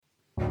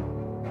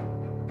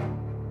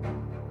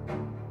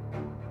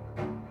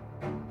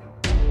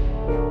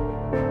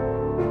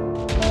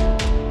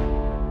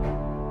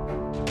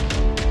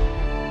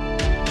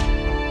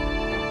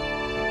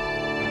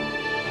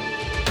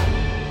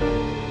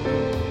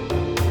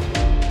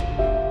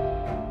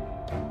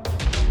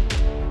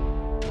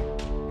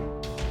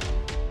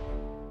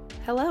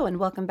Hello and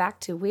welcome back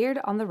to Weird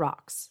on the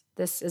Rocks.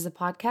 This is a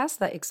podcast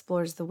that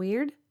explores the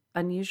weird,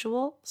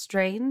 unusual,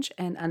 strange,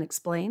 and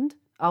unexplained,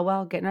 all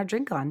while getting our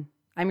drink on.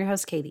 I'm your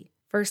host, Katie.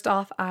 First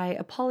off, I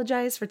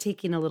apologize for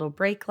taking a little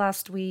break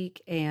last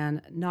week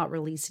and not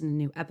releasing a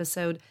new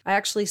episode. I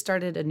actually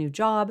started a new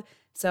job,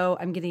 so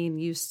I'm getting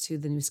used to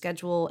the new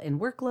schedule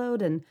and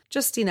workload and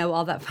just,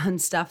 all that fun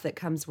stuff that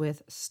comes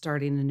with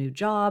starting a new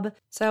job.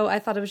 So I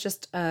thought it was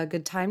just a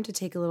good time to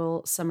take a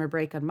little summer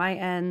break on my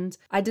end.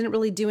 I didn't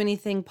really do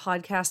anything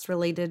podcast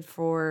related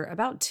for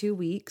about 2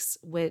 weeks,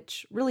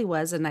 which really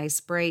was a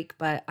nice break,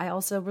 but I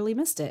also really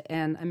missed it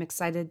and I'm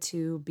excited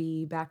to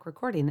be back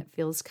recording. It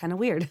feels kind of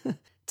weird.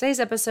 Today's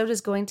episode is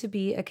going to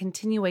be a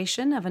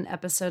continuation of an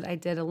episode I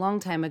did a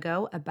long time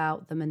ago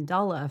about the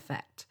Mandela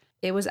effect.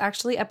 It was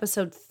actually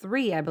episode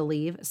 3, I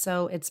believe,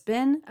 so it's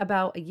been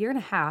about 1.5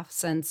 years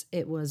since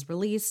it was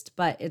released,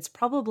 but it's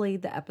probably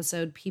the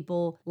episode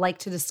people like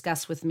to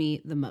discuss with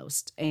me the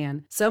most.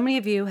 And so many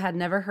of you had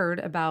never heard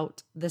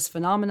about this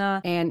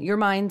phenomena, and your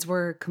minds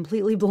were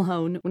completely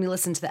blown when you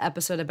listened to the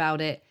episode about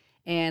it.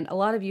 And a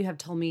lot of you have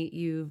told me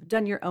you've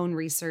done your own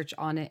research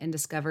on it and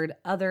discovered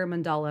other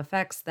Mandela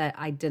effects that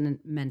I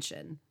didn't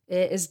mention.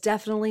 It is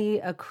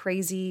definitely a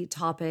crazy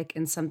topic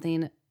and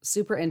something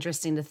super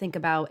interesting to think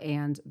about,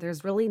 and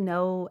there's really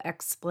no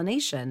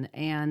explanation.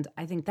 And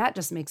I think that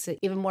just makes it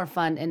even more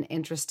fun and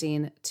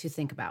interesting to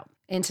think about.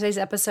 In today's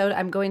episode,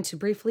 I'm going to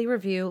briefly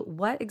review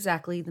what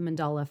exactly the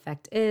Mandela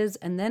effect is,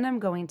 and then I'm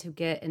going to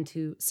get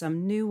into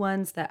some new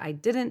ones that I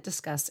didn't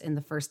discuss in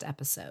the first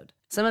episode.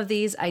 Some of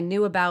these I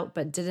knew about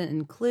but didn't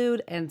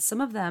include, and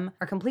some of them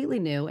are completely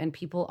new and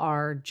people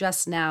are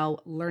just now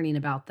learning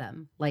about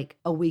them, like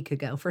a week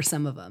ago for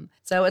some of them.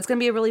 So it's going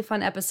to be a really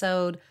fun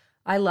episode.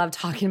 I love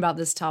talking about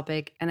this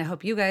topic, and I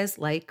hope you guys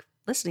like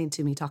listening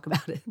to me talk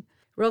about it.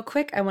 Real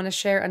quick, I want to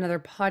share another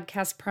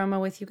podcast promo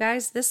with you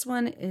guys. This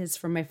one is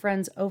from my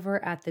friends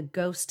over at the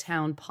Ghost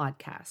Town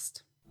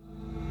podcast.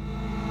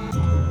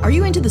 Are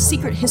you into the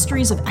secret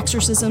histories of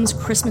exorcisms,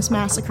 Christmas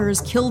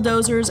massacres,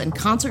 killdozers, and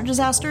concert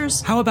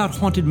disasters? How about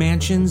haunted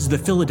mansions, the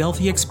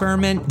Philadelphia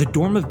experiment, the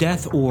Dorm of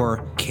Death,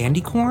 or candy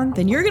corn?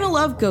 Then you're gonna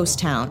love Ghost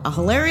Town, a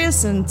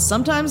hilarious and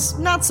sometimes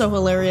not so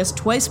hilarious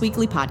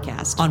twice-weekly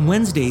podcast. On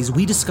Wednesdays,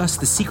 we discuss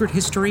the secret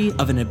history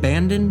of an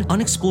abandoned,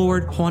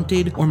 unexplored,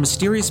 haunted, or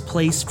mysterious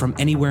place from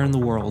anywhere in the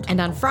world. And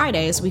on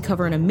Fridays, we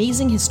cover an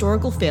amazing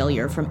historical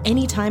failure from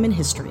any time in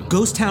history.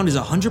 Ghost Town is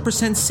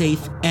 100%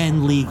 safe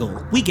and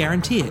legal. We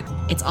guarantee it.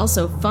 It's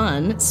also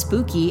fun,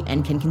 spooky,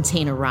 and can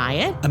contain a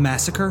riot, a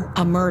massacre,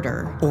 a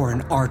murder, or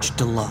an arch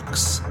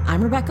deluxe.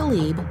 I'm Rebecca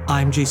Lieb.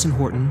 I'm Jason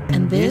Horton.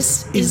 And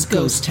this is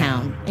Ghost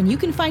Town. And you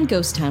can find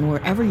Ghost Town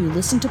wherever you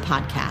listen to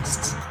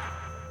podcasts.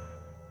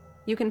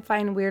 You can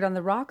find Weird on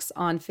the Rocks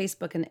on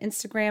Facebook and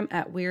Instagram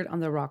at Weird on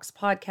the Rocks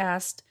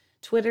Podcast,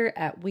 Twitter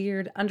at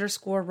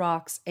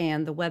Weird_Rocks,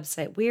 and the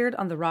website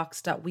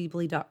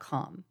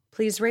weirdontheRocks.weebly.com.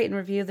 Please rate and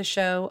review the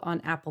show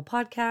on Apple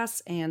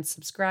Podcasts and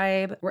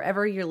subscribe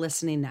wherever you're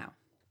listening now.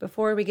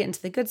 Before we get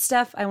into the good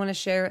stuff, I want to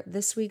share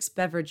this week's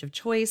beverage of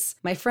choice.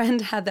 My friend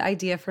had the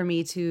idea for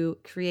me to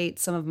create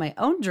some of my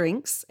own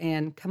drinks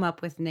and come up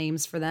with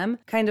names for them,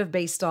 kind of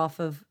based off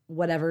of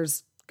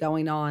whatever's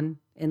going on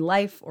in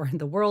life or in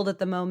the world at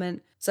the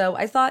moment. So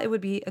I thought it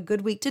would be a good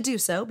week to do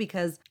so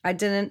because I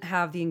didn't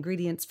have the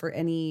ingredients for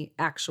any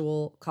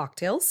actual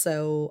cocktails,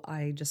 so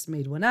I just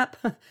made one up.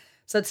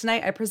 So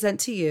tonight I present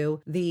to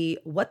you the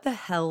What the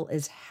Hell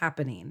is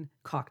Happening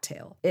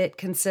cocktail. It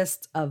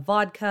consists of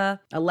vodka,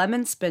 a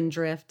lemon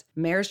spindrift,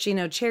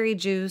 maraschino cherry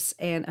juice,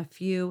 and a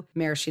few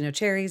maraschino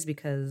cherries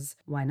because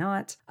why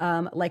not?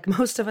 Like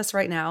most of us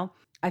right now,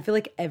 I feel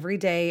like every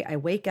day I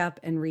wake up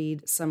and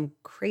read some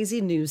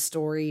crazy news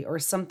story or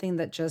something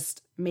that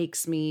just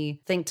makes me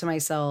think to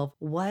myself,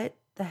 what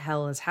the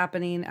hell is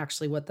happening?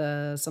 Actually,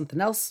 something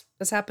else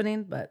is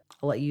happening, but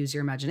I'll let you use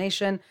your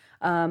imagination.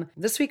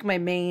 This week, my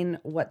main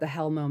what the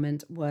hell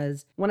moment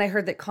was when I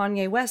heard that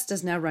Kanye West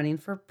is now running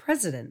for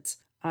president.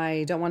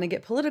 I don't want to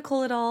get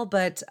political at all,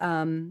 but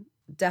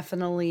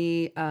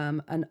definitely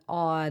an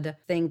odd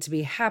thing to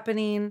be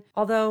happening,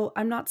 although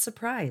I'm not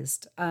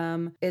surprised.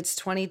 It's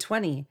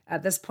 2020.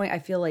 At this point, I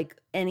feel like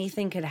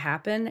anything could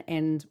happen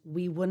and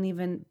we wouldn't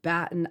even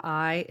bat an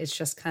eye. It's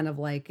just kind of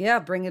like, yeah,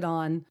 bring it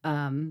on.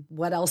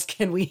 What else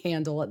can we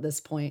handle at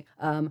this point?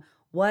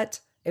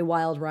 What a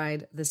wild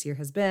ride this year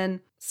has been.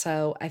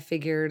 So I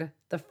figured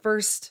the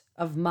first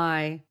of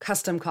my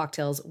custom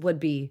cocktails would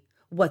be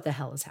what the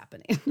hell is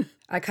happening?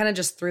 I kind of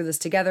just threw this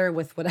together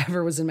with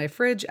whatever was in my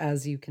fridge,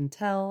 as you can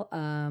tell.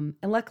 And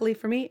luckily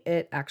for me,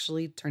 it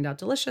actually turned out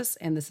delicious,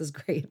 and this is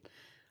great.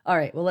 All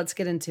right, well, let's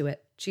get into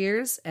it.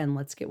 Cheers, and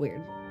let's get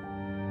weird.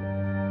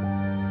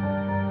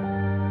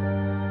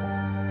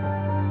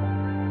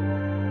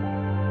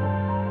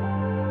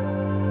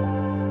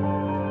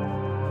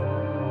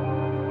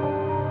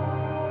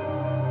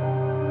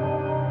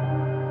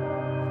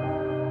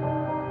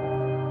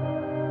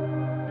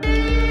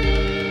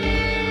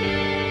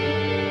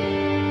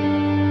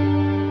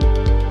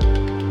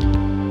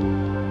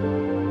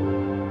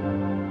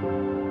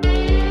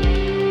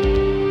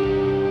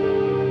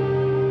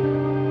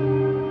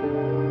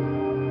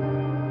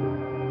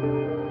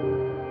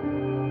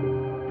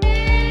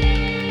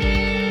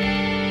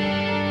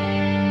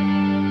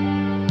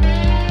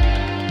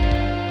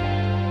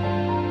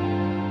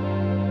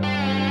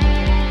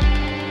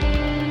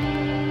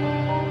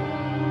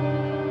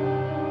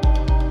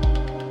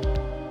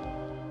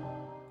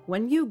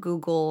 when you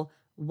Google,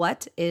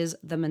 "What is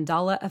the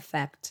Mandela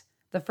effect?"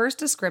 the first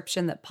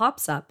description that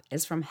pops up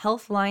is from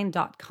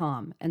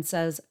healthline.com and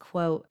says,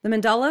 quote, "The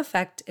Mandela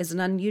effect is an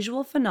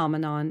unusual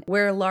phenomenon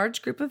where a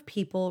large group of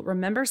people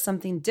remember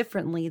something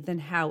differently than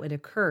how it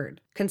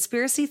occurred.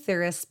 Conspiracy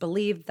theorists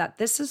believe that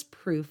this is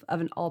proof of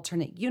an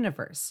alternate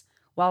universe,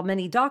 while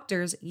many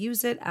doctors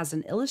use it as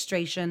an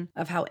illustration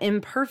of how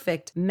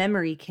imperfect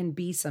memory can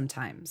be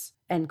sometimes."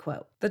 End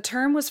quote. The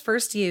term was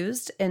first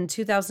used in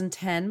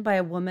 2010 by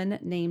a woman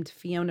named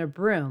Fiona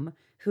Broome,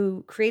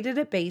 who created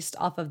it based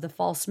off of the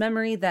false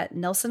memory that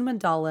Nelson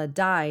Mandela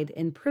died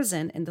in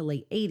prison in the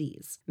late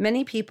 80s.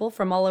 Many people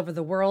from all over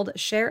the world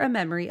share a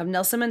memory of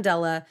Nelson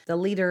Mandela, the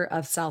leader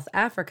of South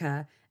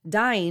Africa,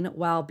 dying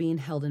while being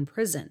held in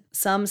prison.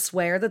 Some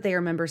swear that they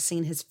remember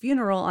seeing his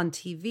funeral on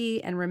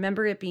TV and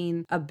remember it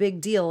being a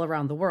big deal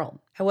around the world.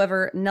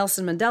 However,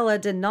 Nelson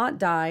Mandela did not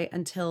die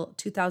until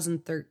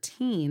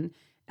 2013,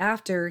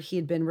 after he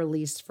had been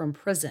released from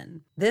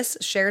prison. This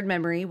shared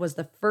memory was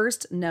the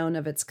first known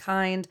of its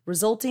kind,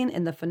 resulting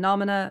in the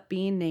phenomena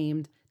being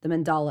named the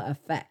Mandela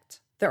effect.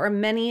 There are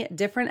many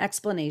different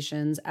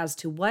explanations as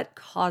to what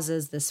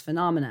causes this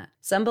phenomena.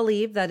 Some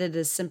believe that it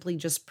is simply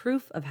just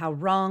proof of how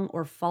wrong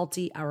or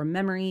faulty our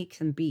memory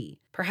can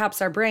be.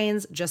 Perhaps our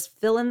brains just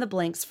fill in the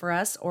blanks for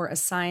us or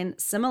assign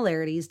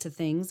similarities to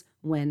things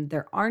when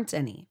there aren't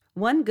any.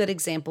 One good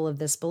example of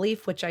this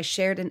belief, which I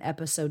shared in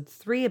episode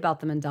 3 about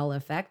the Mandela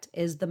effect,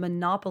 is the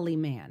Monopoly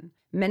Man.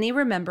 Many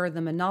remember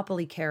the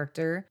Monopoly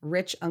character,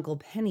 Rich Uncle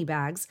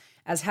Pennybags,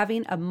 as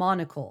having a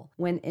monocle,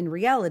 when in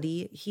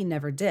reality, he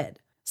never did.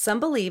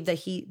 Some believe that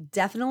he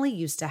definitely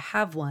used to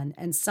have one,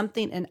 and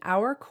something in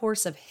our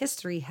course of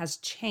history has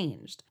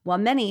changed, while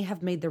many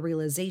have made the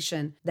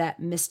realization that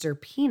Mr.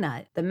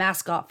 Peanut, the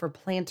mascot for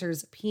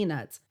Planters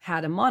Peanuts,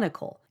 had a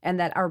monocle, and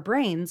that our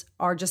brains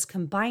are just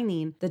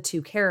combining the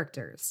two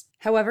characters.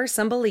 However,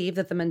 some believe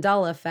that the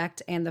Mandela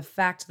effect and the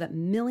fact that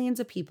millions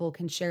of people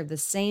can share the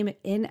same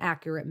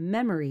inaccurate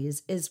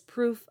memories is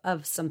proof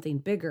of something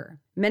bigger.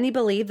 Many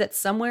believe that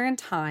somewhere in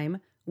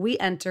time, we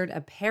entered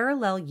a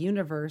parallel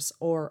universe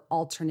or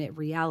alternate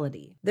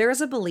reality. There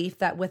is a belief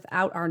that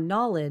without our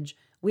knowledge,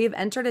 we have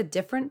entered a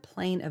different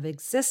plane of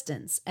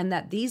existence, and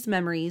that these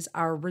memories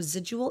are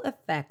residual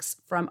effects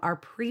from our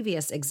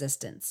previous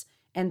existence,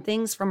 and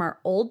things from our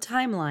old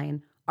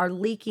timeline are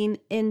leaking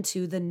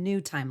into the new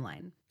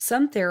timeline.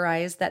 Some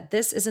theorize that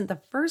this isn't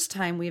the first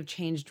time we have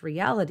changed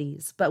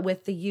realities, but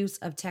with the use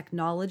of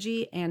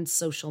technology and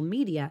social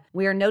media,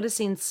 we are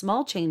noticing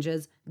small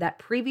changes that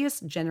previous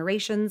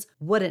generations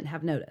wouldn't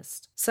have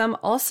noticed. Some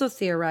also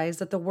theorize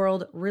that the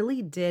world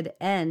really did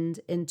end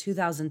in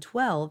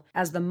 2012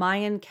 as the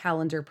Mayan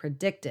calendar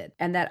predicted,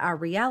 and that our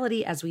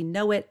reality as we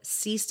know it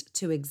ceased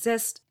to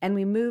exist and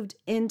we moved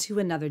into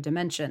another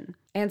dimension.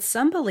 And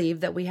some believe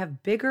that we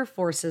have bigger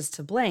forces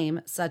to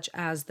blame, such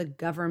as the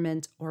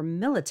government or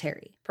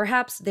military.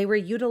 Perhaps they were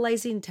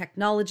utilizing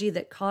technology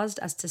that caused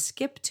us to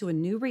skip to a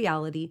new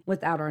reality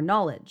without our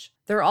knowledge.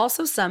 There are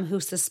also some who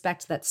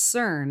suspect that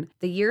CERN,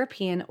 the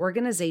European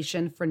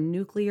Organization for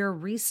Nuclear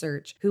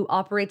Research, who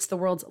operates the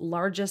world's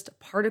largest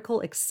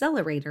particle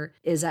accelerator,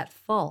 is at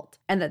fault,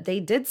 and that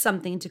they did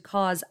something to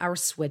cause our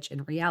switch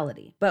in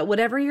reality. But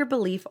whatever your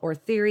belief or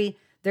theory,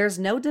 there's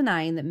no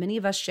denying that many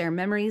of us share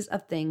memories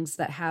of things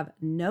that have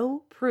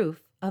no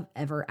proof of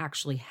ever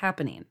actually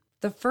happening.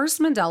 The first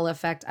Mandela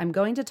effect I'm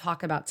going to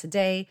talk about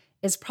today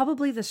is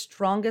probably the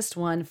strongest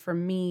one for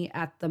me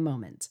at the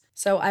moment.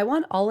 So I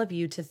want all of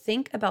you to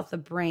think about the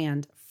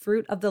brand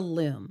Fruit of the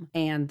Loom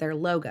and their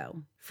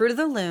logo. Fruit of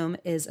the Loom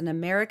is an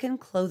American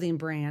clothing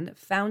brand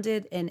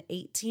founded in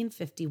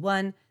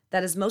 1851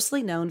 that is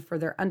mostly known for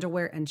their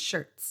underwear and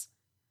shirts.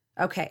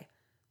 Okay,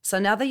 so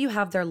now that you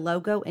have their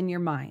logo in your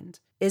mind,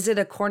 is it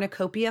a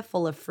cornucopia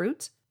full of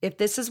fruit? If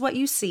this is what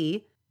you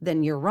see,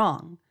 then you're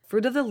wrong.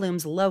 Fruit of the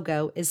Loom's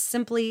logo is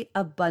simply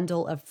a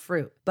bundle of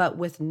fruit, but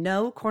with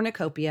no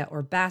cornucopia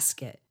or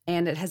basket,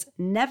 and it has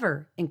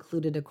never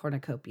included a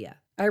cornucopia.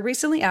 I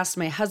recently asked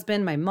my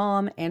husband, my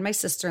mom, and my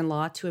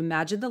sister-in-law to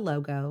imagine the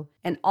logo,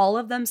 and all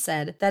of them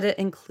said that it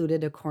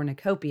included a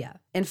cornucopia.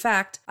 In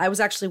fact, I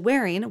was actually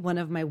wearing one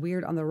of my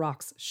Weird on the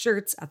Rocks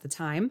shirts at the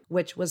time,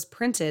 which was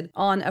printed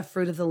on a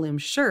Fruit of the Loom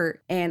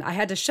shirt, and I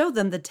had to show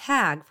them the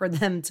tag for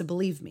them to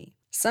believe me.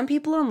 Some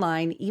people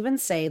online even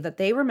say that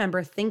they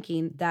remember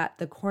thinking that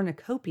the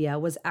cornucopia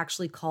was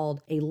actually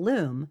called a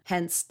loom,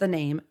 hence the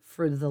name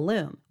Fruit of the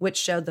Loom, which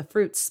showed the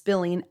fruit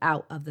spilling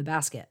out of the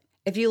basket.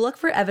 If you look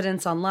for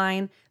evidence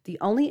online, the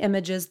only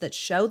images that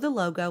show the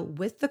logo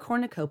with the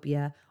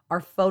cornucopia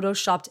are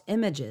photoshopped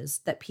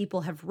images that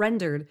people have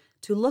rendered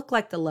to look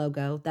like the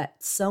logo that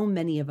so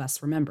many of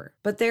us remember.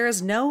 But there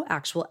is no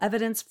actual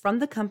evidence from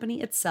the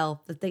company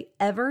itself that they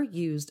ever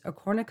used a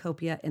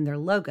cornucopia in their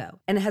logo,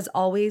 and it has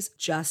always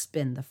just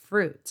been the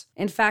fruit.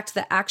 In fact,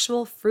 the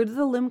actual Fruit of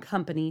the Loom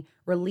company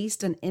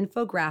released an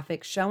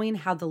infographic showing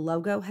how the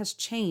logo has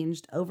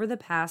changed over the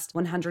past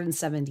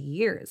 170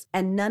 years,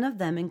 and none of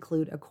them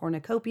include a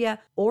cornucopia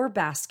or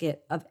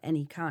basket of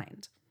any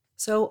kind.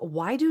 So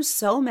why do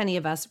so many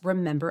of us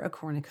remember a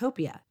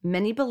cornucopia?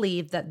 Many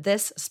believe that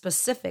this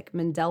specific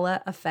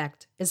Mandela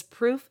effect is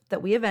proof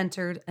that we have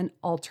entered an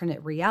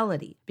alternate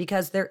reality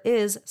because there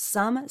is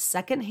some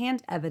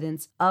secondhand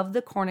evidence of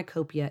the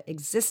cornucopia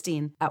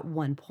existing at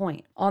one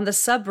point. On the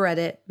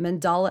subreddit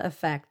Mandela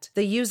Effect,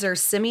 the user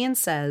Simeon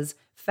Says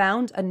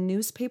found a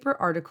newspaper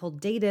article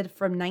dated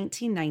from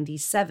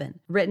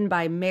 1997, written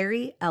by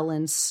Mary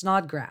Ellen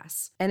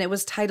Snodgrass, and it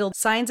was titled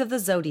Signs of the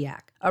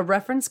Zodiac, a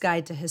reference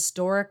guide to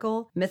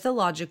historical,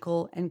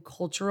 mythological, and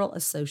cultural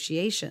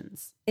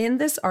associations. In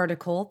this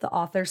article, the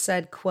author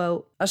said,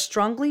 quote, "A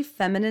strongly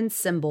feminine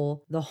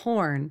symbol, the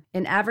horn,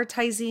 in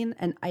advertising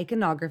and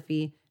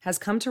iconography has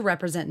come to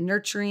represent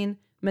nurturing,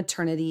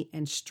 maternity,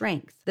 and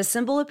strength. The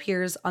symbol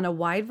appears on a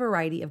wide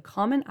variety of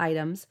common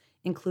items,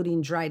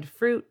 including dried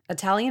fruit,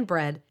 Italian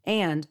bread,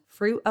 and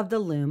fruit of the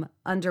loom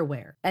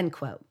underwear," end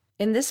quote.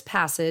 In this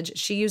passage,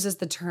 she uses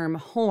the term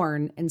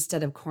horn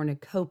instead of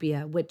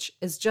cornucopia, which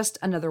is just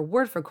another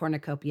word for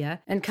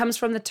cornucopia, and comes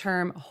from the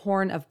term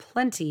horn of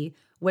plenty,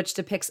 which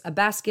depicts a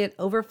basket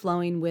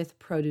overflowing with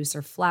produce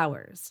or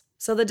flowers.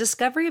 So the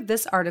discovery of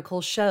this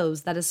article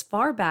shows that as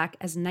far back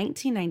as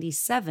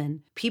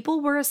 1997,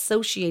 people were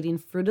associating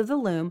fruit of the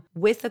loom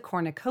with a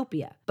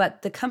cornucopia,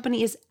 but the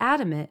company is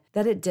adamant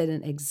that it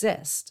didn't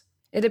exist.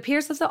 It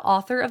appears that the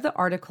author of the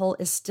article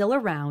is still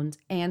around,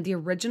 and the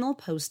original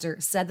poster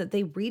said that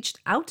they reached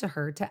out to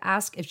her to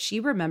ask if she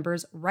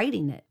remembers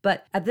writing it,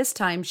 but at this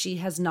time she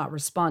has not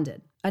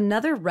responded.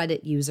 Another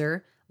Reddit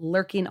user,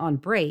 Lurking on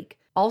Break,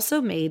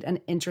 also made an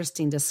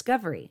interesting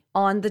discovery.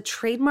 On the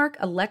Trademark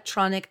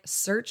Electronic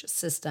Search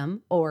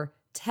System, or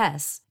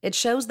TESS, it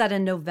shows that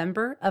in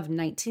November of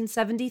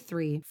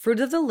 1973,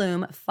 Fruit of the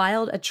Loom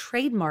filed a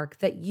trademark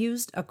that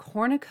used a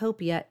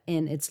cornucopia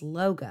in its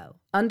logo.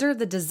 Under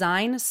the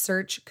design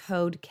search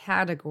code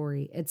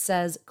category, it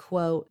says,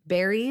 quote,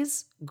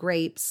 "berries,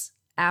 grapes,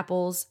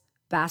 apples,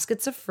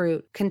 baskets of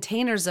fruit,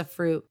 containers of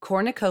fruit,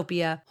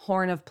 cornucopia,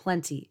 horn of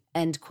plenty,"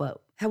 end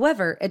quote.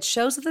 However, it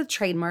shows that the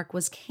trademark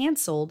was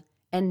canceled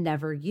and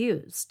never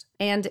used.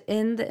 And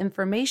in the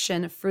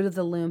information Fruit of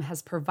the Loom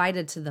has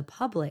provided to the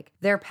public,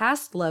 their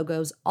past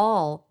logos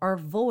all are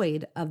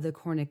void of the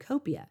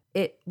cornucopia.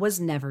 It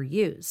was never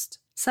used.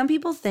 Some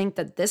people think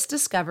that this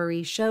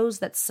discovery shows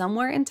that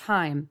somewhere in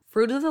time,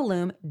 Fruit of the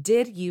Loom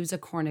did use a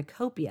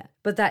cornucopia,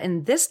 but that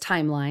in this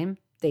timeline,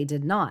 they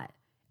did not.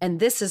 And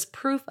this is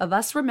proof of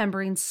us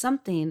remembering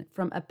something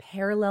from a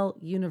parallel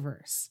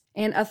universe.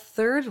 And a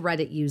third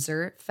Reddit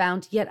user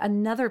found yet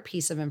another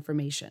piece of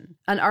information.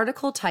 An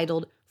article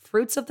titled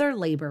Fruits of Their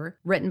Labor,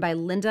 written by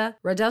Linda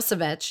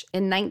Radosevich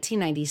in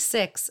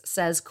 1996,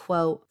 says,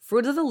 quote,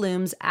 "Fruit of the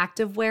Loom's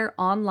activewear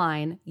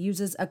online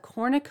uses a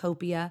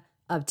cornucopia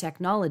of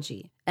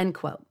technology," end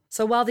quote.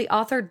 So while the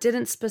author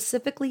didn't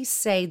specifically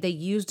say they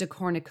used a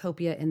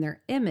cornucopia in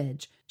their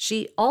image,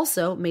 she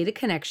also made a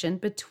connection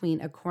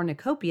between a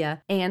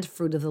cornucopia and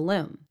Fruit of the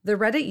Loom. The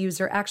Reddit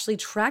user actually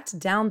tracked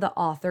down the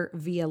author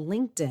via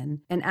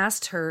LinkedIn and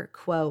asked her,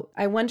 quote,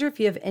 "I wonder if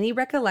you have any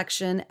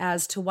recollection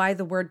as to why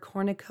the word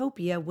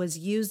cornucopia was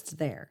used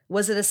there.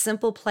 Was it a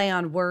simple play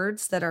on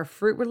words that are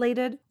fruit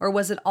related, or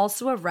was it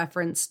also a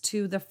reference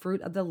to the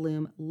Fruit of the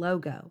Loom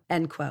logo?"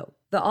 End quote.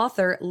 The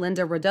author,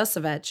 Linda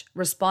Radosevich,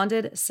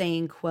 responded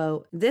saying,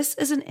 quote, "This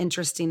is an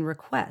interesting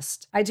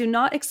request. I do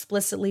not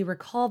explicitly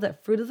recall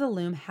that Fruit of the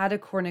Loom had a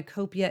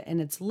cornucopia in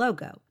its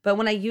logo, but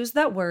when I used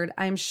that word,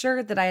 I am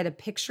sure that I had a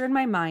picture in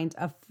my mind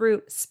of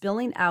fruit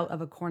spilling out of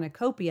a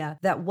cornucopia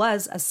that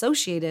was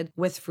associated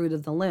with Fruit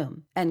of the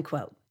Loom," end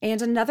quote. And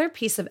another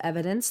piece of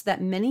evidence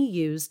that many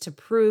use to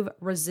prove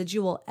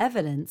residual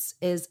evidence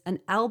is an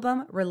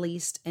album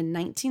released in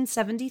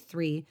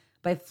 1973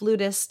 by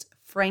flutist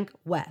Frank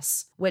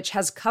Wess, which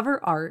has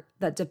cover art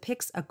that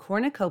depicts a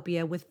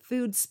cornucopia with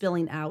food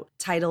spilling out,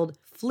 titled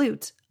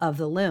Flute of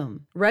the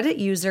Loom. Reddit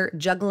user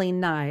Juggling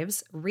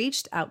Knives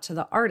reached out to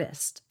the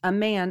artist, a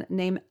man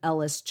named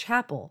Ellis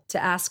Chappell,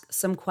 to ask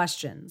some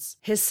questions.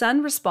 His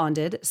son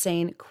responded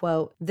saying,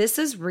 quote, "This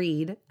is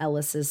Reed,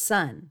 Ellis's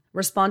son,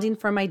 responding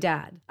for my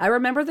dad. I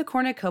remember the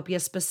cornucopia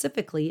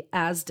specifically,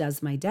 as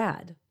does my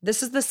dad.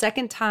 This is the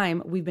second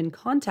time we've been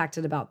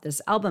contacted about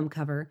this album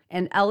cover,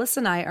 and Ellis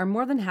and I are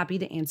more than happy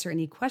to answer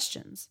any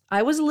questions.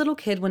 I was a little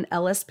kid when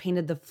Ellis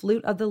painted the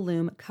Flute of the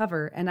Loom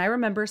cover, and I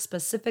remember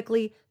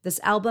specifically this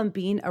album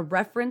being a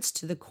reference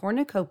to the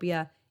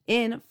cornucopia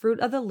in Fruit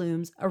of the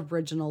Loom's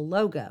original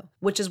logo,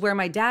 which is where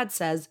my dad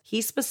says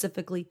he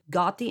specifically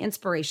got the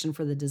inspiration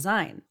for the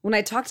design. When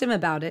I talked to him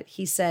about it,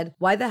 he said,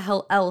 why the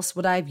hell else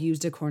would I have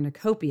used a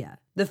cornucopia?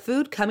 The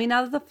food coming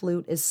out of the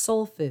flute is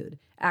soul food,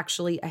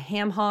 actually a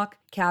ham hock,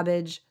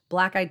 cabbage,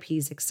 black-eyed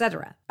peas,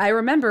 etc. I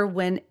remember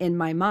when, in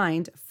my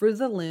mind, Fruit of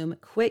the Loom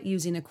quit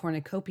using a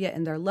cornucopia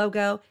in their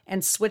logo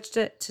and switched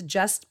it to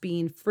just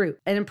being fruit.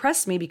 It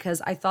impressed me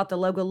because I thought the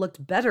logo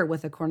looked better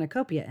with a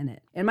cornucopia in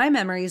it. In my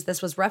memories,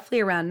 this was roughly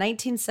around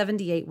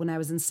 1978 when I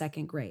was in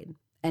second grade."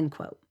 End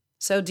quote.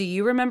 So do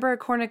you remember a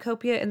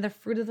cornucopia in the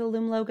Fruit of the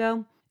Loom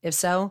logo? If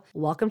so,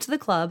 welcome to the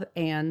club,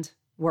 and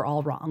we're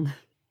all wrong.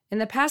 In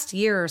the past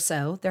year or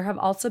so, there have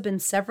also been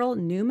several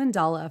new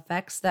mandala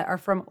effects that are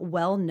from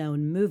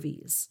well-known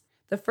movies.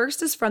 The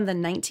first is from the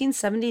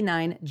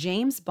 1979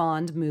 James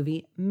Bond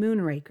movie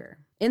Moonraker.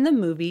 In the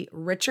movie,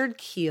 Richard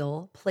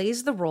Kiel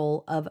plays the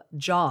role of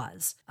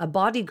Jaws, a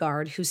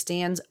bodyguard who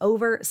stands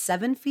over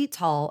 7 feet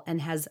tall and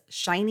has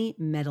shiny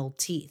metal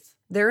teeth.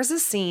 There is a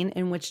scene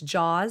in which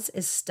Jaws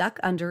is stuck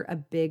under a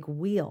big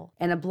wheel,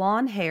 and a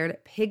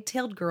blonde-haired,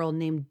 pigtailed girl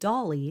named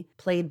Dolly,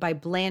 played by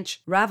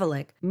Blanche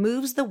Ravalik,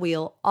 moves the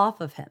wheel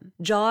off of him.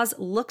 Jaws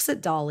looks at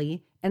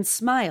Dolly and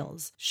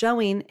smiles,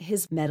 showing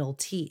his metal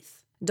teeth.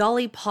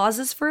 Dolly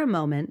pauses for a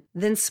moment,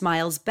 then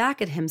smiles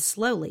back at him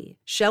slowly,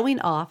 showing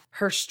off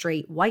her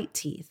straight white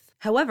teeth.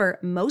 However,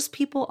 most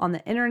people on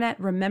the internet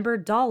remember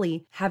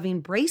Dolly having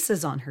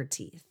braces on her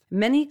teeth.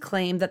 Many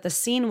claim that the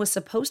scene was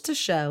supposed to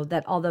show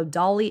that although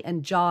Dolly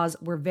and Jaws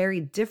were very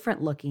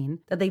different looking,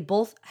 that they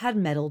both had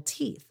metal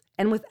teeth.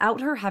 And without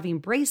her having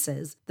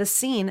braces, the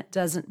scene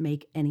doesn't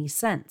make any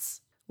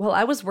sense. While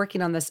I was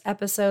working on this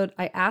episode,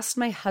 I asked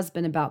my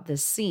husband about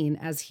this scene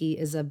as he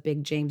is a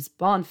big James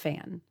Bond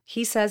fan.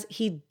 He says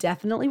he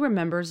definitely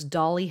remembers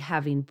Dolly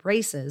having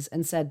braces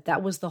and said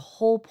that was the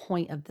whole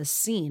point of the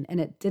scene and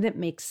it didn't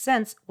make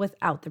sense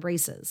without the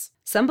braces.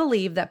 Some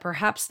believe that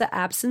perhaps the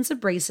absence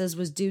of braces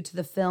was due to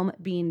the film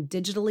being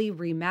digitally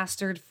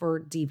remastered for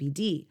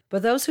DVD,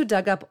 but those who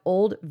dug up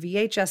old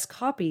VHS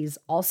copies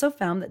also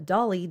found that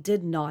Dolly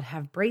did not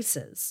have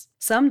braces.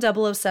 Some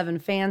 007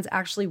 fans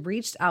actually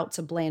reached out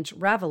to Blanche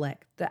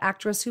Ravalik, the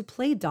actress who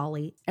played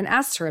Dolly, and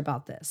asked her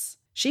about this.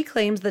 She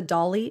claims that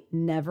Dolly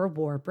never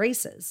wore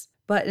braces.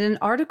 But in an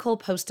article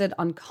posted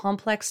on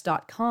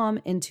Complex.com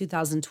in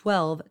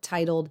 2012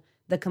 titled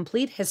The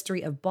Complete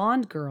History of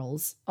Bond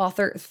Girls,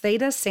 author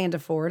Theda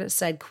Sandiford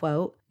said,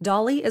 quote,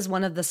 Dolly is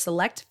one of the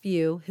select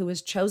few who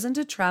was chosen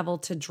to travel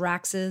to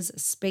Drax's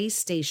space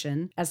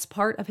station as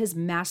part of his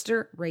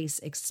master race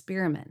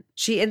experiment.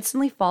 She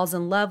instantly falls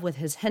in love with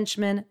his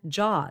henchman,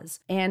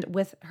 Jaws, and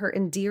with her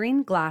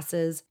endearing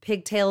glasses,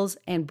 pigtails,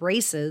 and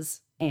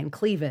braces, and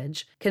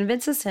cleavage,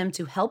 convinces him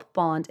to help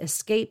Bond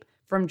escape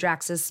from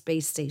Drax's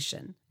space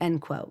station,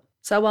 end quote.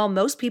 So while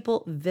most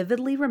people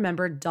vividly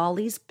remember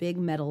Dolly's big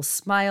metal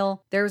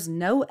smile, there's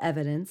no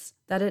evidence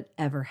that it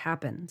ever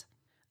happened.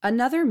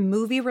 Another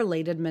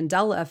movie-related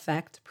Mandela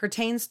effect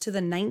pertains to the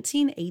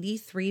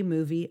 1983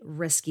 movie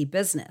Risky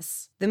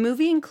Business. The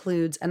movie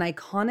includes an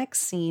iconic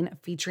scene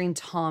featuring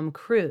Tom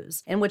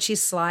Cruise, in which he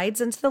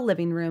slides into the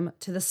living room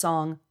to the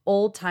song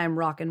Old Time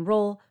Rock and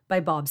Roll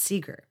by Bob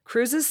Seger.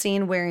 Cruise is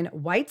seen wearing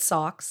white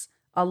socks,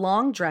 a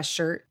long dress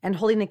shirt, and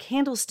holding a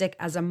candlestick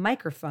as a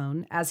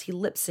microphone as he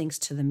lip syncs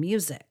to the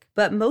music.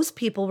 But most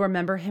people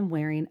remember him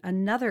wearing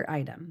another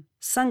item,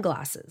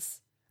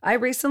 sunglasses. I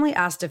recently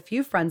asked a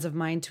few friends of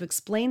mine to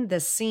explain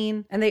this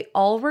scene, and they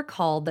all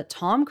recalled that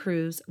Tom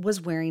Cruise was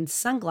wearing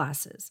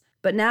sunglasses.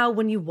 But now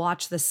when you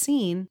watch the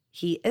scene,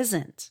 he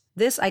isn't.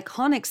 This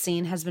iconic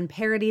scene has been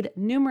parodied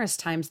numerous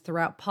times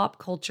throughout pop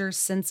culture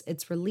since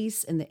its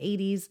release in the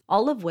 80s,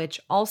 all of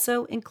which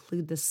also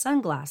include the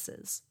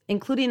sunglasses,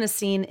 including a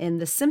scene in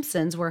The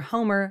Simpsons where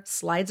Homer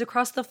slides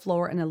across the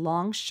floor in a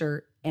long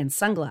shirt and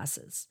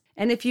sunglasses.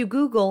 And if you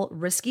Google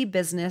Risky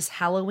Business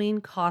Halloween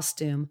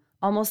costume,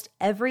 almost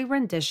every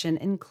rendition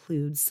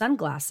includes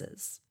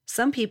sunglasses.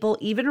 Some people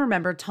even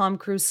remember Tom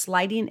Cruise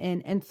sliding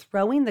in and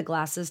throwing the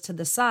glasses to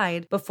the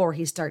side before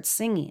he starts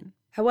singing.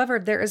 However,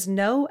 there is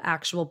no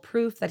actual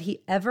proof that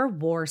he ever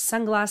wore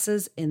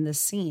sunglasses in the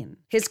scene.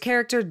 His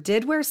character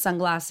did wear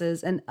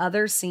sunglasses in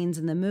other scenes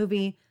in the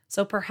movie,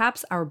 so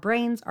perhaps our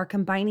brains are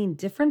combining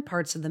different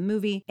parts of the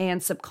movie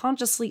and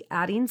subconsciously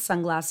adding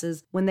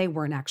sunglasses when they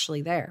weren't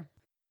actually there.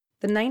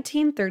 The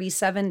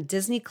 1937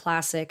 Disney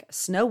classic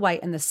Snow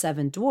White and the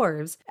Seven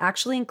Dwarfs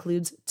actually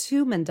includes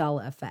 2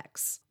 Mandela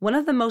effects. One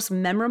of the most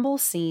memorable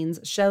scenes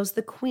shows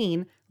the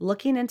queen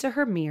looking into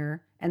her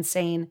mirror and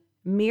saying,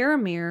 "Mirror,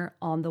 mirror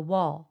on the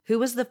wall,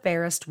 who is the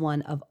fairest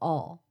one of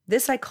all?"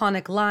 This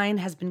iconic line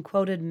has been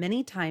quoted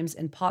many times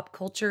in pop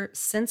culture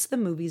since the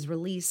movie's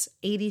release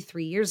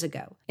 83 years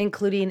ago,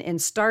 including in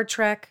Star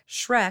Trek,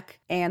 Shrek,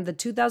 and the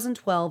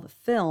 2012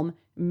 film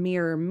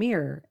Mirror,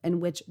 Mirror, in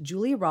which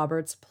Julia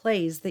Roberts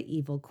plays the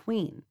evil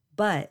queen.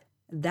 But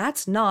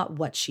that's not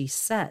what she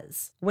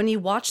says. When you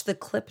watch the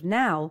clip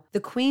now, the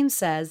queen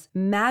says,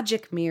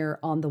 "Magic mirror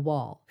on the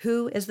wall,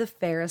 who is the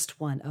fairest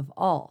one of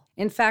all?"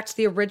 In fact,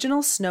 the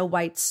original Snow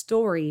White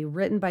story,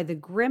 written by the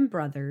Grimm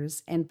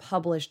brothers and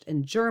published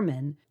in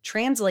German,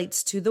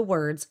 translates to the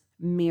words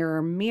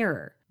 "mirror,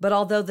 mirror." But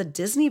although the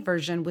Disney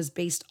version was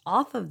based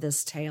off of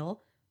this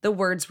tale, the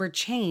words were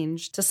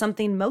changed to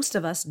something most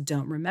of us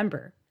don't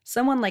remember.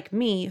 Someone like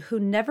me, who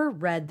never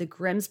read the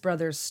Grimm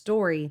brothers'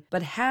 story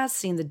but has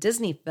seen the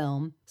Disney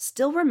film,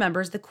 still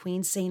remembers the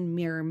queen saying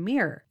 "mirror,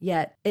 mirror,"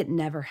 yet it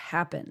never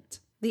happened.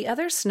 The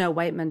other Snow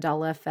White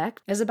Mandela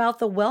effect is about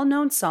the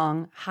well-known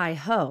song Hi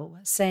Ho,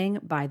 sang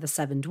by the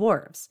Seven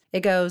Dwarfs.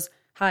 It goes,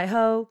 hi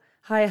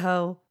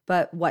ho,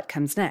 but what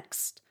comes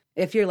next?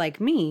 If you're like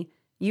me,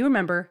 you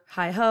remember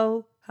hi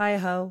ho,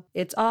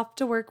 it's off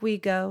to work we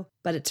go,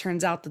 but it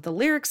turns out that the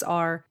lyrics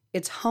are,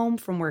 It's home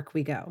from work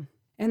we go.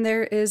 And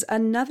there is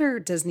another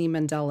Disney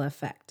Mandela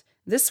effect.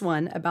 This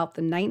one about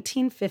the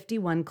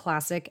 1951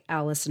 classic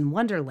Alice in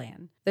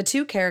Wonderland. The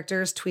two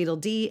characters,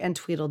 Tweedledee and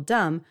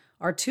Tweedledum,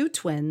 are two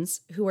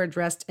twins who are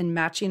dressed in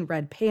matching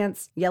red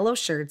pants, yellow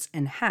shirts,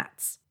 and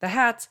hats. The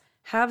hats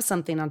have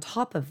something on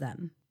top of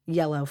them,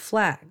 yellow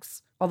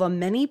flags, although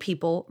many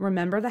people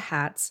remember the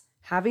hats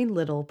having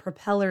little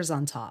propellers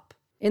on top.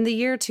 In the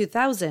year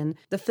 2000,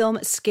 the film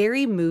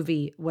Scary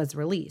Movie was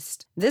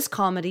released. This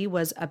comedy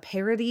was a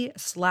parody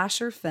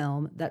slasher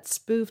film that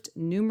spoofed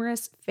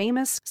numerous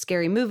famous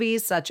scary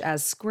movies such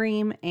as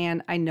Scream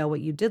and I Know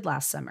What You Did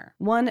Last Summer.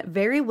 One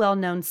very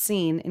well-known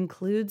scene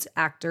includes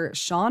actor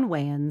Shawn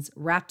Wayans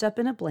wrapped up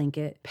in a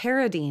blanket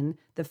parodying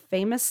the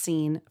famous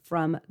scene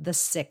from The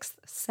Sixth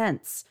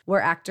Sense,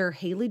 where actor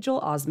Haley Joel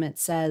Osment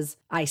says,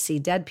 "I see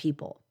dead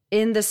people."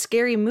 In the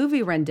Scary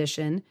Movie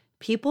rendition,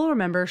 people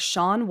remember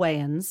Shawn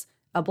Wayans,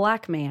 a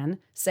black man,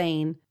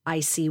 saying,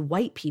 "I see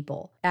white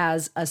people,"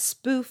 as a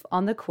spoof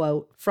on the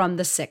quote from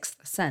The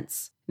Sixth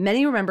Sense.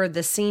 Many remember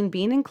the scene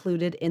being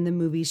included in the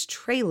movie's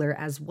trailer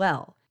as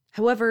well.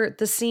 However,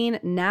 the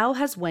scene now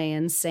has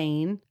Wayans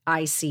saying,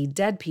 "I see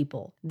dead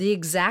people," the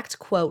exact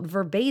quote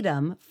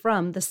verbatim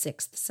from The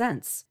Sixth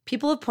Sense.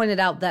 People have pointed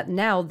out that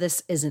now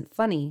this isn't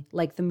funny,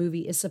 like the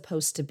movie is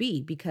supposed to be,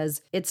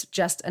 because it's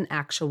just an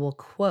actual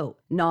quote,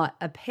 not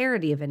a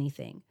parody of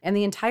anything. And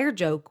the entire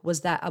joke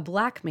was that a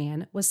black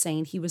man was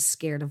saying he was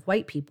scared of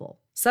white people.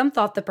 Some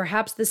thought that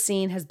perhaps the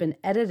scene has been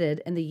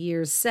edited in the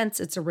years since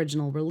its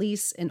original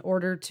release in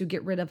order to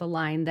get rid of a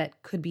line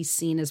that could be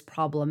seen as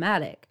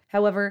problematic.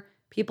 However,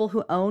 people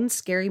who own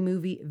Scary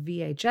Movie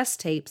VHS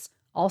tapes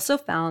also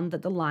found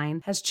that the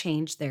line has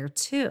changed there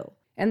too.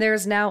 And there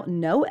is now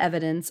no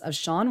evidence of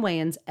Shawn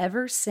Wayans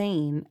ever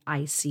saying,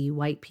 "I see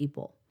white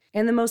people."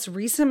 And the most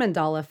recent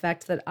Mandela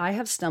effect that I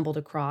have stumbled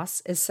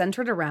across is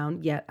centered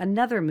around yet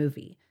another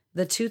movie,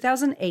 the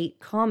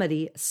 2008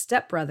 comedy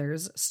Step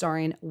Brothers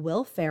starring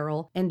Will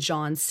Ferrell and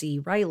John C.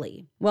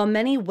 Reilly. While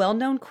many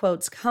well-known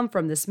quotes come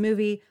from this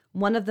movie,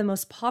 one of the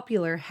most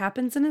popular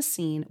happens in a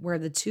scene where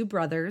the two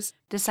brothers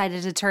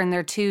decided to turn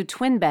their two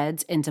twin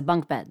beds into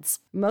bunk beds.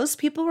 Most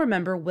people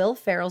remember Will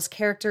Ferrell's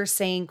character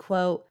saying,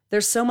 quote,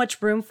 "There's so much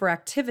room for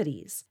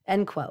activities,"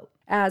 end quote,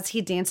 as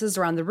he dances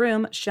around the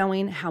room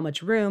showing how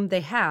much room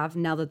they have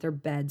now that their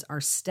beds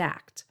are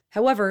stacked.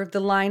 However, the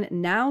line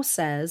now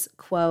says,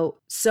 quote,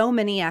 "so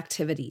many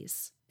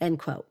activities," end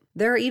quote.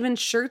 There are even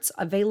shirts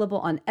available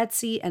on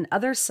Etsy and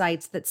other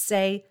sites that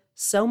say,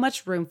 "so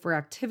much room for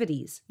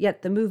activities,"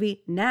 yet the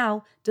movie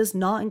now does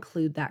not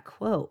include that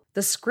quote.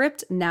 The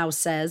script now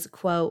says,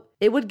 quote,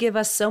 "it would give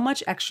us so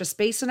much extra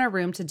space in our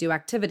room to do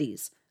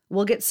activities.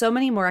 We'll get so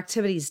many more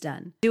activities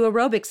done. Do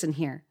aerobics in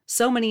here.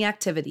 So many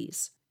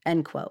activities,"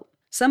 end quote.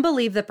 Some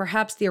believe that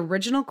perhaps the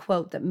original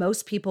quote that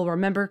most people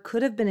remember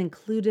could have been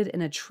included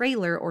in a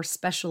trailer or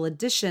special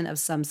edition of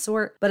some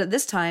sort, but at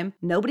this time,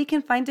 nobody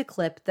can find a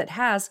clip that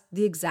has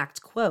the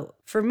exact quote.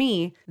 For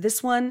me,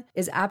 this one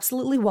is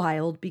absolutely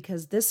wild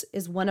because this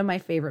is one of my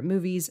favorite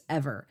movies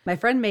ever. My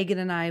friend Megan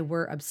and I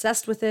were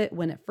obsessed with it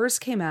when it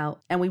first came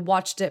out, and we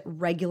watched it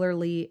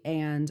regularly,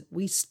 and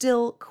we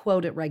still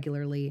quote it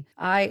regularly.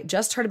 I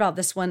just heard about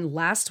this one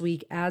last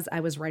week as I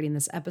was writing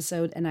this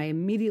episode, and I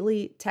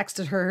immediately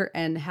texted her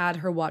and had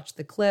her watch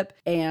the clip,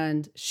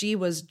 and she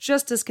was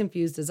just as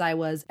confused as I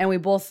was, and we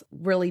both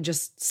really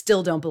just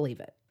still don't believe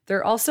it. There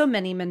are also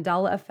many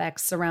Mandela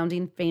effects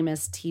surrounding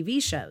famous TV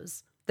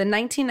shows. The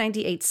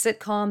 1998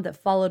 sitcom that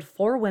followed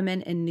four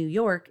women in New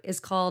York is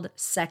called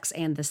Sex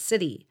and the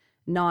City,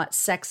 not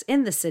Sex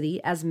in the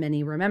City as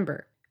many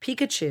remember.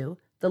 Pikachu,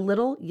 the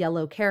little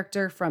yellow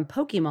character from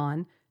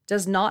Pokemon,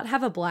 does not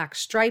have a black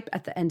stripe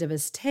at the end of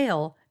his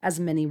tail as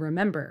many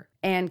remember,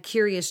 and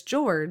Curious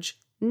George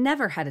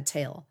never had a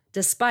tail,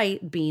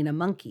 despite being a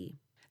monkey.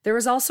 There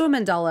is also a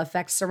Mandela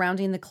effect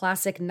surrounding the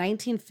classic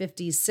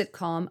 1950s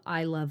sitcom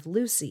I Love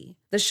Lucy.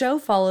 The show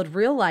followed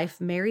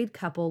real-life married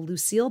couple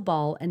Lucille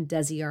Ball and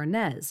Desi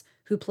Arnaz,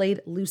 who played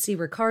Lucy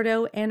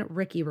Ricardo and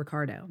Ricky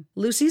Ricardo.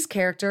 Lucy's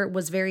character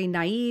was very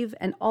naive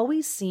and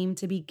always seemed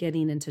to be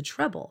getting into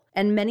trouble,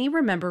 and many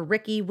remember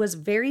Ricky was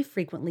very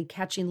frequently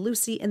catching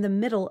Lucy in the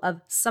middle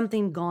of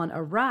something gone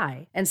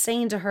awry and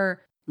saying to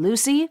her,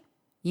 "Lucy,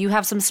 you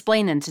have some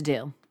splainin' to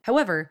do."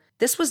 However,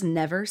 this was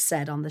never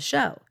said on the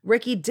show.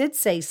 Ricky did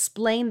say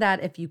 "splain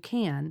that if you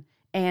can,"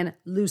 and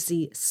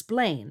 "Lucy,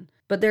 splain,"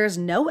 but there is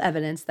no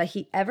evidence that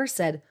he ever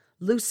said,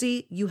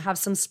 "Lucy, you have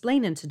some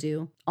splainin' to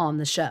do" on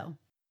the show.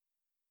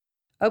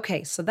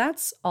 Okay, so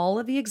that's all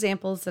of the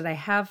examples that I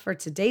have for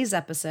today's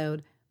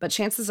episode, but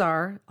chances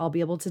are I'll be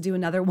able to do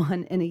another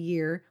one in a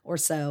year or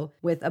so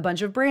with a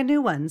bunch of brand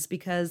new ones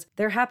because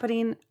they're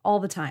happening all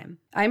the time.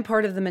 I'm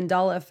part of the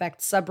Mandela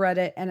Effect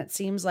subreddit, and it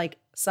seems like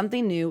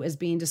something new is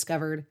being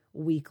discovered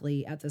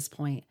weekly at this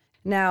point.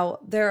 Now,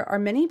 there are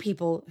many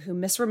people who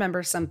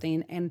misremember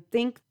something and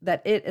think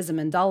that it is a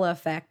Mandela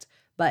Effect,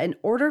 but in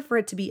order for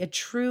it to be a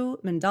true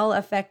Mandela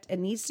Effect, it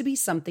needs to be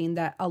something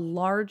that a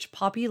large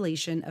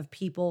population of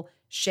people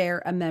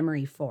share a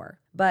memory for.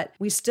 But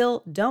we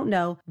still don't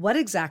know what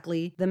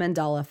exactly the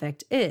Mandela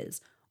effect is,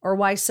 or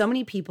why so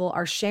many people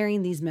are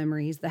sharing these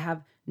memories that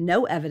have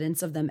no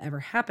evidence of them ever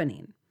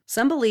happening.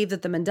 Some believe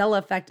that the Mandela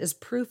effect is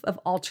proof of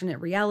alternate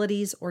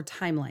realities or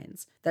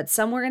timelines, that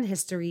somewhere in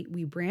history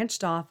we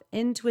branched off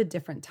into a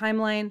different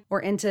timeline or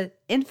into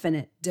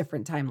infinite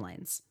different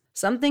timelines.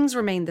 Some things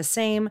remained the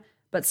same,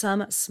 but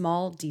some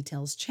small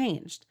details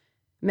changed.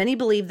 Many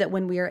believe that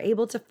when we are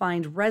able to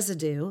find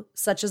residue,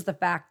 such as the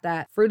fact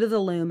that Fruit of the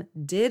Loom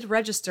did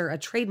register a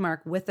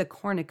trademark with a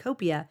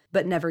cornucopia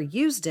but never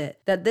used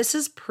it, that this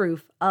is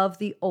proof of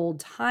the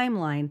old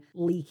timeline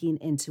leaking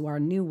into our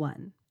new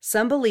one.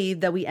 Some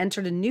believe that we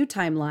entered a new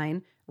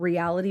timeline,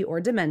 reality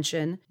or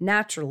dimension,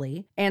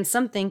 naturally, and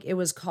some think it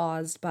was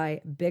caused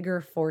by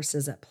bigger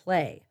forces at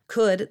play.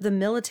 Could the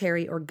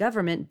military or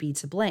government be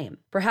to blame?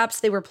 Perhaps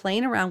they were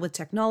playing around with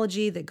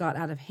technology that got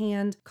out of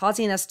hand,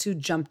 causing us to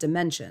jump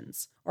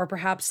dimensions. Or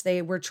perhaps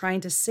they were trying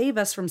to save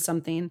us from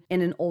something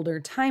in an older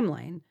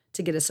timeline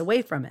to get us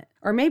away from it.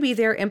 Or maybe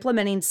they're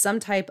implementing some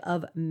type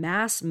of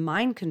mass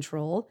mind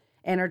control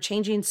and are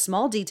changing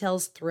small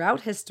details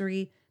throughout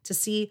history to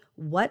see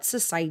what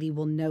society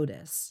will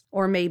notice.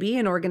 Or maybe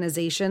an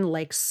organization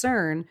like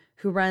CERN,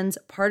 who runs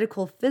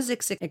particle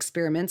physics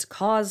experiments,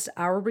 caused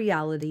our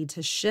reality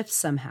to shift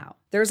somehow.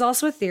 There's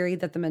also a theory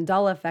that the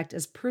Mandela effect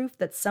is proof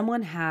that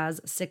someone has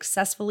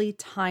successfully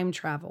time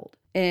traveled.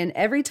 In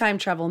every time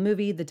travel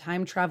movie, the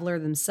time traveler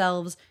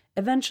themselves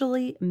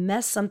eventually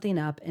mess something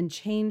up and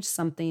change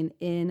something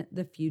in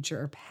the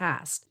future or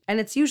past.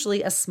 And it's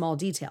usually a small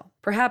detail.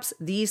 Perhaps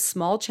these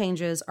small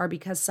changes are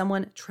because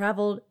someone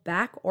traveled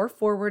back or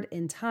forward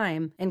in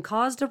time and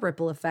caused a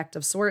ripple effect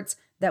of sorts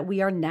that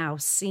we are now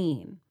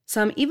seeing.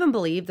 Some even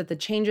believe that the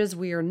changes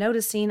we are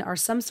noticing are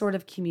some sort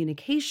of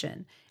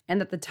communication, and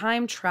that the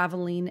time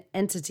traveling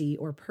entity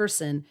or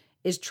person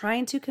is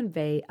trying to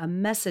convey a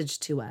message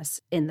to us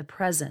in the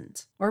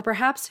present. Or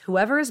perhaps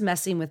whoever is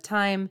messing with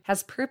time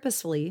has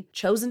purposefully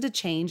chosen to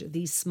change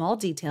these small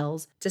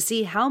details to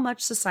see how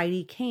much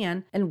society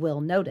can and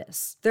will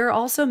notice. There are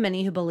also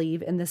many who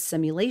believe in the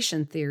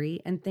simulation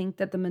theory and think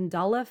that the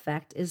Mandela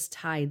effect is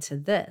tied to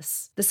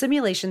this. The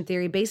simulation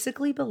theory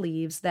basically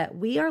believes that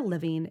we are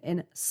living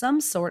in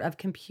some sort of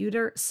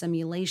computer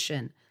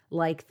simulation,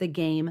 like the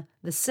game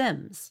The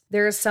Sims.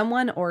 There is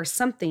someone or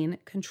something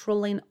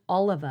controlling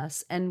all of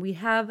us, and we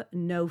have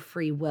no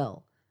free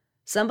will.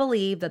 Some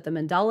believe that the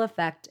Mandela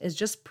effect is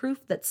just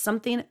proof that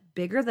something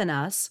bigger than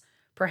us,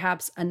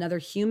 perhaps another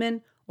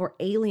human or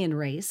alien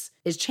race,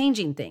 is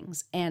changing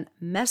things and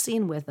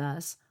messing with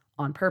us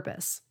on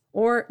purpose.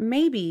 Or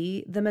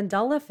maybe the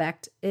Mandela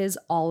effect is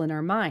all in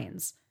our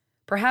minds.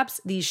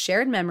 Perhaps these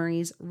shared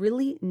memories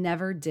really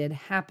never did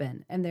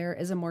happen, and there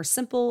is a more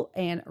simple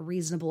and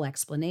reasonable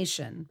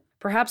explanation.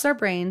 Perhaps our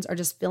brains are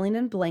just filling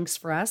in blanks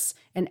for us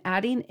and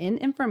adding in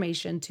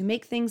information to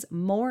make things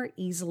more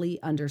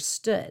easily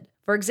understood.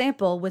 For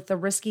example, with the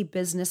risky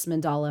business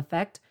Mandela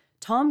effect,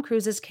 Tom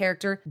Cruise's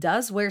character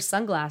does wear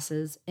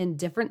sunglasses in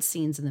different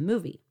scenes in the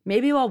movie.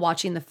 Maybe while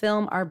watching the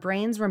film, our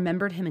brains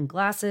remembered him in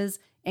glasses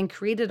and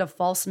created a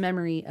false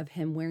memory of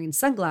him wearing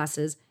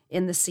sunglasses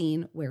in the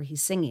scene where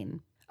he's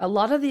singing. A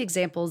lot of the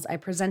examples I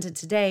presented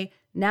today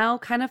now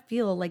kind of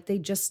feel like they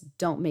just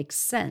don't make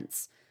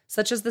sense,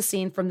 such as the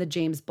scene from the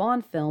James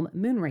Bond film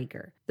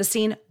Moonraker. The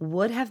scene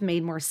would have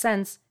made more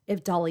sense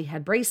if Dolly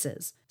had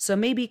braces, so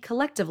maybe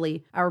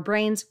collectively our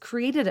brains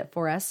created it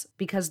for us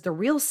because the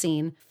real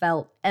scene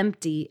felt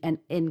empty and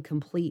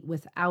incomplete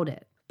without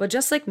it. But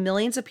just like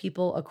millions of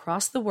people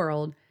across the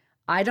world,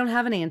 I don't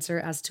have an answer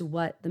as to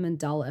what the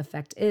Mandela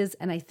effect is,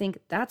 and I think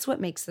that's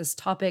what makes this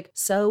topic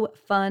so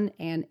fun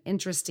and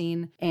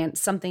interesting and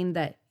something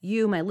that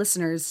you, my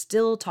listeners,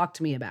 still talk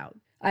to me about.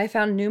 I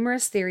found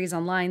numerous theories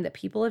online that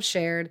people have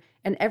shared,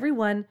 and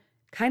everyone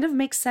kind of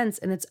makes sense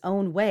in its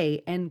own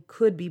way and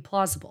could be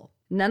plausible.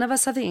 None of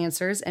us have the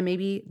answers, and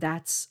maybe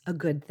that's a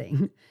good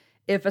thing.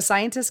 If a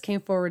scientist came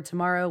forward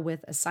tomorrow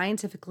with a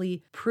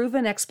scientifically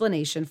proven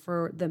explanation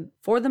for the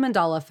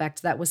Mandela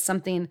effect that was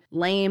something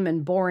lame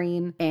and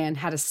boring and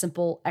had a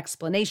simple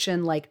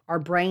explanation like our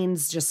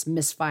brains just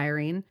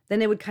misfiring,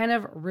 then it would kind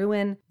of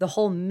ruin the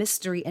whole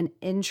mystery and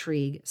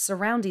intrigue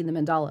surrounding the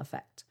Mandela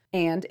effect.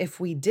 And if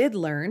we did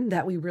learn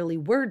that we really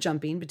were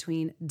jumping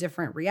between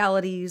different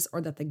realities or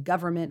that the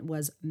government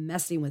was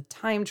messing with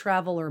time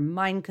travel or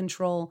mind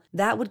control,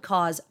 that would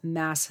cause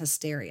mass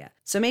hysteria.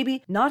 So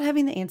maybe not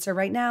having the answer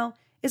right now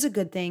is a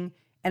good thing,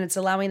 and it's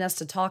allowing us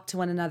to talk to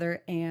one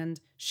another and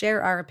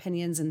share our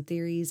opinions and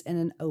theories in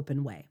an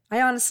open way.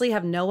 I honestly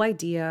have no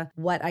idea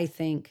what I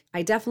think.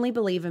 I definitely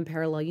believe in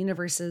parallel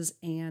universes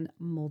and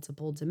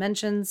multiple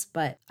dimensions,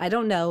 but I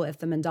don't know if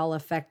the Mandela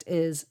effect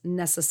is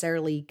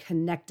necessarily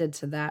connected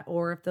to that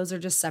or if those are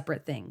just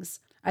separate things.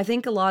 I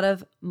think a lot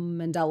of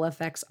Mandela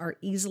effects are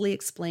easily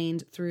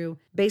explained through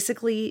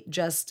basically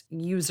just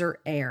user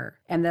error,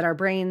 and that our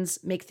brains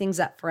make things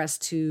up for us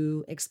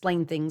to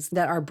explain things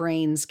that our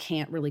brains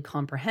can't really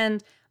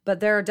comprehend, but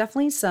there are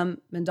definitely some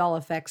Mandela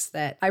effects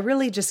that I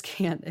really just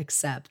can't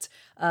accept.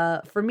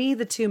 For me,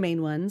 the two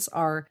main ones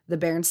are the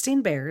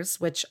Berenstain Bears,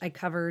 which I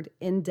covered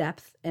in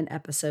depth in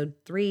episode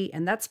 3,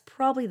 and that's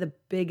probably the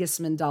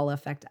biggest Mandela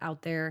effect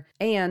out there,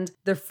 and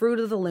the Fruit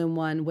of the Loom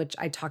one, which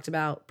I talked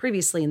about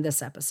previously in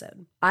this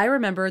episode. I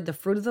remembered the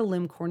Fruit of the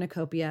Loom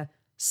cornucopia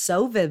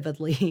so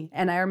vividly,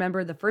 and I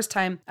remember the first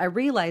time I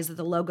realized that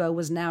the logo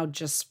was now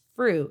just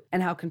fruit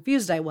and how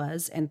confused I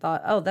was and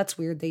thought, oh, that's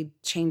weird. They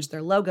changed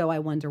their logo. I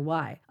wonder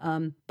why.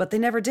 But they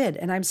never did.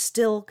 And I'm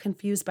still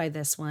confused by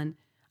this one.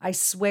 I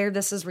swear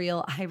this is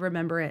real. I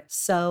remember it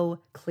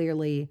so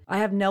clearly. I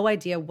have no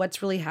idea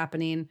what's really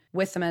happening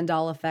with the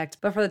Mandela effect,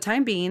 but for the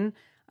time being,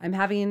 I'm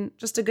having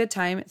just a good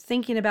time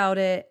thinking about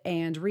it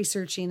and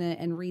researching it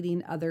and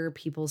reading other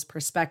people's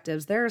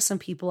perspectives. There are some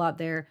people out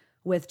there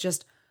with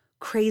just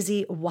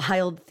crazy,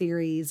 wild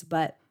theories,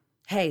 but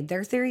hey,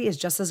 their theory is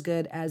just as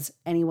good as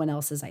anyone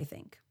else's, I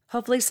think.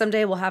 Hopefully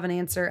someday we'll have an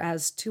answer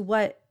as to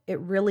what it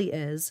really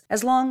is,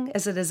 as long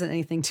as it isn't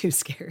anything too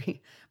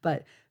scary.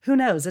 But who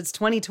knows? It's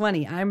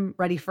 2020. I'm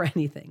ready for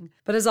anything.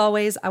 But as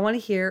always, I want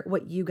to hear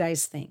what you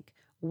guys think.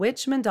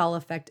 Which Mandela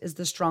effect is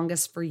the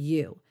strongest for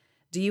you?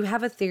 Do you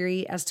have a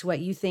theory as to what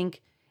you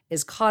think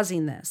is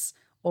causing this?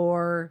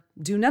 Or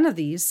do none of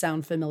these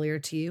sound familiar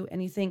to you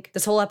and you think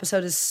this whole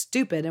episode is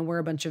stupid and we're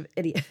a bunch of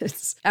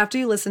idiots? After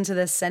you listen to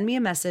this, send me a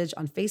message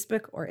on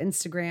Facebook or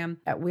Instagram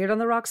at Weird on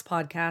the Rocks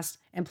Podcast,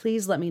 and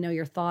please let me know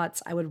your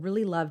thoughts. I would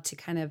really love to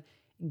kind of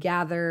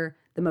gather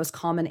the most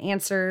common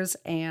answers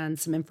and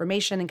some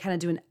information and kind of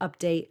do an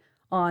update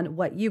on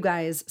what you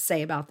guys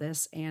say about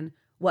this and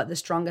what the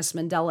strongest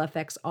Mandela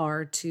effects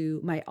are to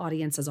my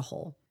audience as a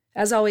whole.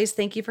 As always,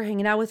 thank you for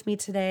hanging out with me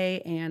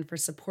today and for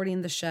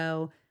supporting the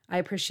show. I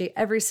appreciate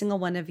every single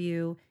one of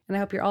you, and I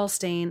hope you're all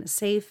staying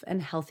safe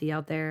and healthy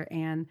out there.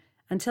 And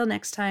until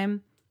next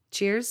time,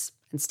 cheers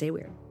and stay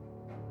weird.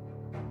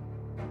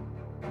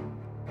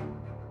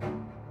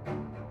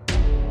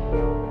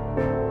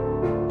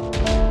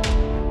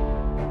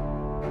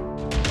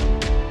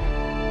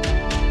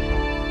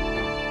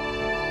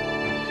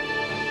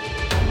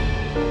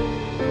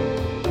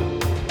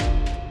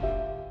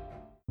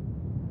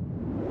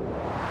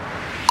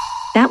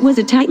 That was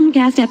a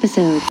Titancast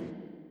episode.